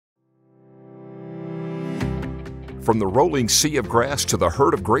From the rolling sea of grass to the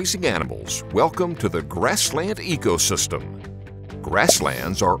herd of grazing animals, welcome to the grassland ecosystem.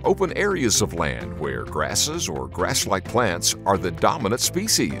 Grasslands are open areas of land where grasses or grass-like plants are the dominant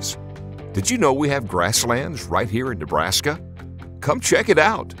species. Did you know we have grasslands right here in Nebraska? Come check it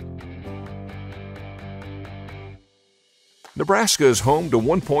out. Nebraska is home to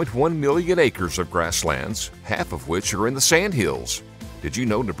 1.1 million acres of grasslands, half of which are in the sandhills. Did you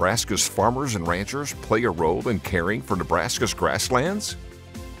know Nebraska's farmers and ranchers play a role in caring for Nebraska's grasslands?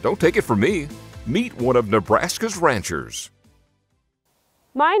 Don't take it from me. Meet one of Nebraska's ranchers.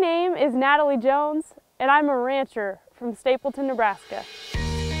 My name is Natalie Jones, and I'm a rancher from Stapleton, Nebraska.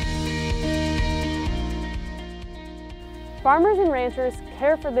 Farmers and ranchers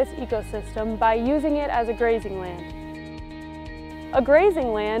care for this ecosystem by using it as a grazing land. A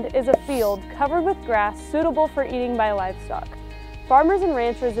grazing land is a field covered with grass suitable for eating by livestock. Farmers and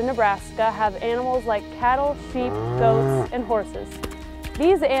ranchers in Nebraska have animals like cattle, sheep, goats, and horses.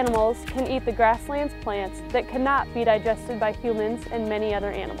 These animals can eat the grassland's plants that cannot be digested by humans and many other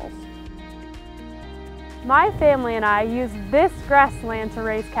animals. My family and I use this grassland to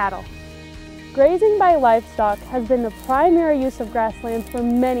raise cattle. Grazing by livestock has been the primary use of grasslands for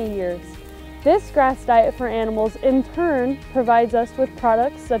many years. This grass diet for animals in turn provides us with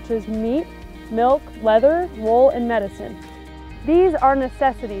products such as meat, milk, leather, wool, and medicine. These are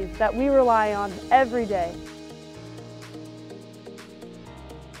necessities that we rely on every day.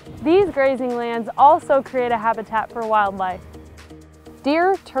 These grazing lands also create a habitat for wildlife.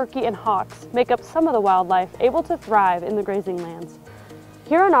 Deer, turkey, and hawks make up some of the wildlife able to thrive in the grazing lands.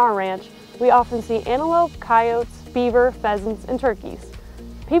 Here on our ranch, we often see antelope, coyotes, beaver, pheasants, and turkeys.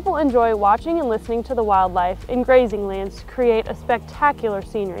 People enjoy watching and listening to the wildlife in grazing lands create a spectacular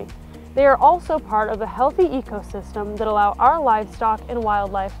scenery. They are also part of a healthy ecosystem that allow our livestock and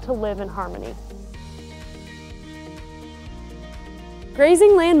wildlife to live in harmony.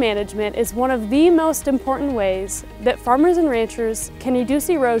 Grazing land management is one of the most important ways that farmers and ranchers can reduce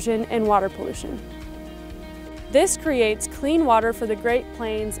erosion and water pollution. This creates clean water for the Great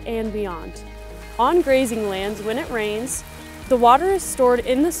Plains and beyond. On grazing lands, when it rains, the water is stored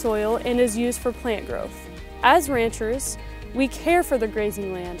in the soil and is used for plant growth. As ranchers, we care for the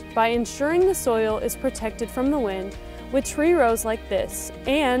grazing land by ensuring the soil is protected from the wind with tree rows like this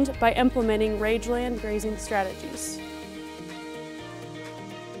and by implementing rangeland grazing strategies.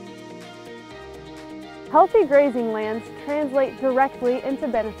 Healthy grazing lands translate directly into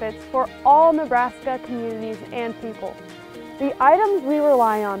benefits for all Nebraska communities and people. The items we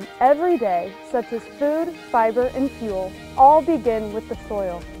rely on every day, such as food, fiber, and fuel, all begin with the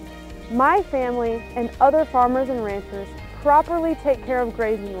soil. My family and other farmers and ranchers properly take care of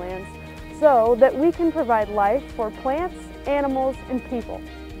grazing lands so that we can provide life for plants, animals, and people.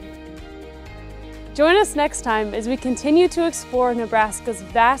 Join us next time as we continue to explore Nebraska's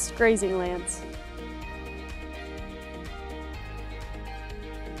vast grazing lands.